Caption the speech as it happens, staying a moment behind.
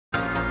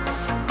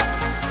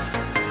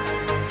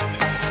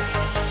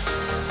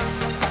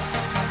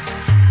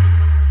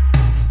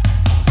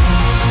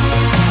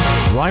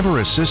driver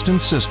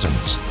assistance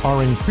systems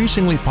are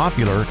increasingly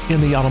popular in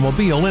the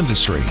automobile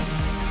industry.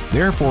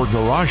 Therefore,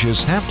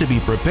 garages have to be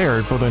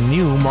prepared for the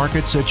new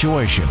market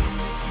situation.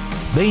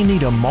 They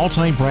need a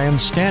multi-brand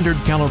standard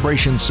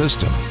calibration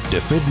system to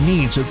fit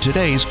needs of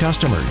today's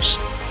customers.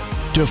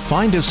 To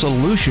find a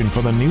solution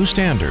for the new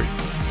standard,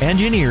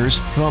 engineers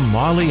from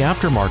MAHLE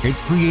Aftermarket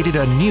created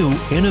a new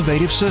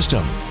innovative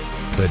system,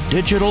 the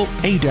Digital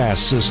ADAS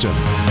system.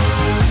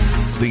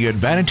 The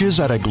advantages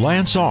at a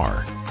glance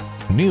are: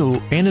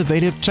 new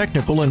innovative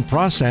technical and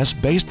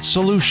process-based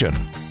solution,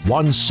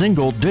 one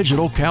single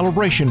digital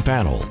calibration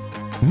panel,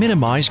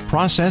 minimized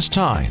process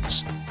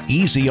times,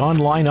 easy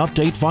online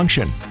update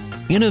function,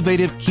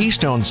 innovative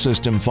keystone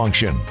system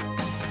function.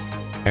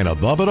 And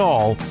above it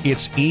all,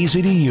 it's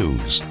easy to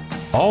use.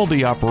 All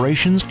the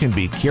operations can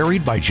be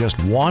carried by just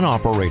one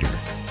operator.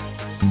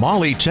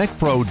 MAHLE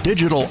TechPRO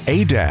Digital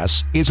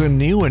ADAS is a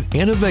new and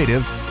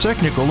innovative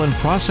technical and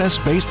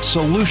process-based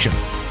solution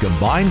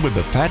combined with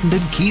the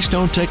patented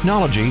Keystone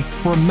technology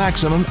for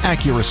maximum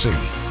accuracy.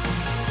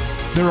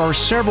 There are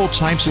several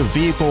types of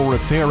vehicle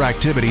repair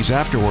activities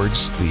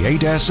afterwards. The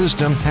ADAS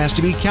system has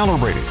to be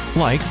calibrated,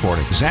 like, for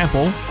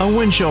example, a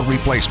windshield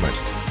replacement.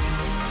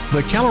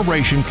 The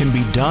calibration can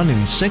be done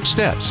in 6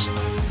 steps.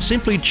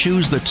 Simply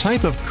choose the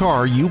type of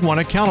car you want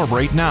to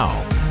calibrate now.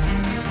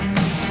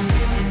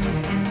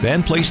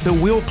 Then place the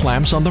wheel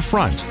clamps on the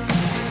front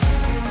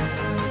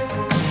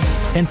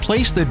and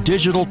place the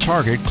digital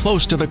target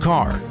close to the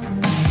car.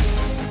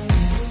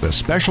 The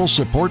special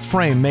support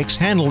frame makes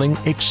handling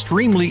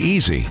extremely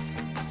easy.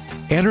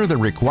 Enter the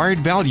required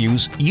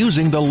values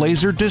using the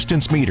laser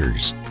distance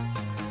meters.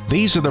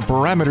 These are the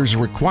parameters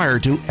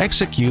required to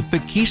execute the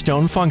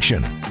keystone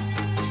function.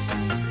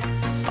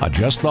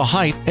 Adjust the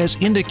height as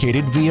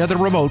indicated via the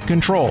remote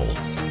control.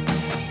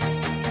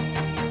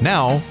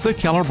 Now the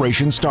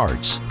calibration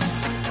starts.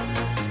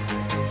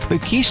 The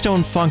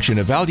keystone function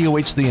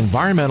evaluates the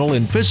environmental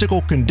and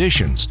physical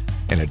conditions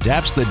and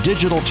adapts the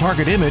digital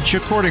target image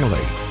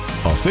accordingly.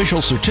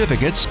 Official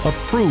certificates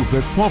approve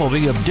the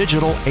quality of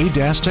digital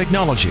ADAS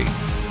technology.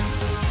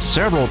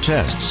 Several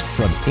tests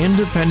from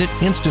independent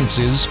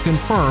instances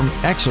confirm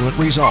excellent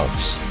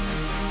results.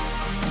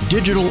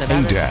 Digital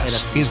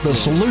ADAS is the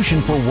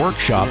solution for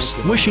workshops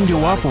wishing to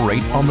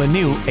operate on the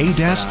new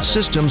ADAS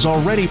systems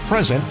already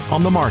present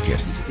on the market.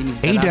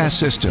 ADAS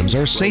systems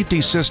are safety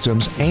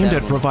systems aimed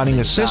at providing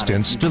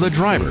assistance to the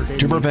driver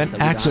to prevent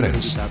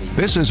accidents.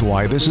 This is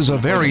why this is a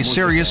very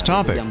serious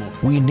topic.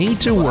 We need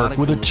to work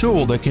with a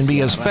tool that can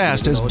be as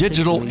fast as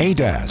digital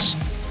ADAS.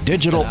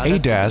 Digital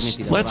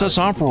ADAS lets us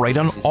operate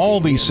on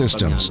all these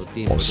systems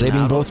while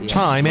saving both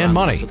time and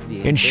money,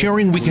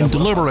 ensuring we can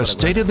deliver a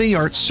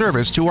state-of-the-art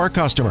service to our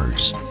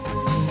customers.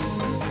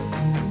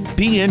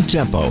 Be in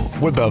tempo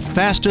with the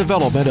fast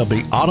development of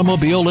the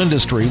automobile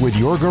industry with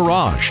your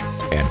garage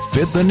and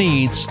fit the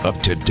needs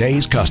of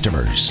today's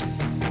customers.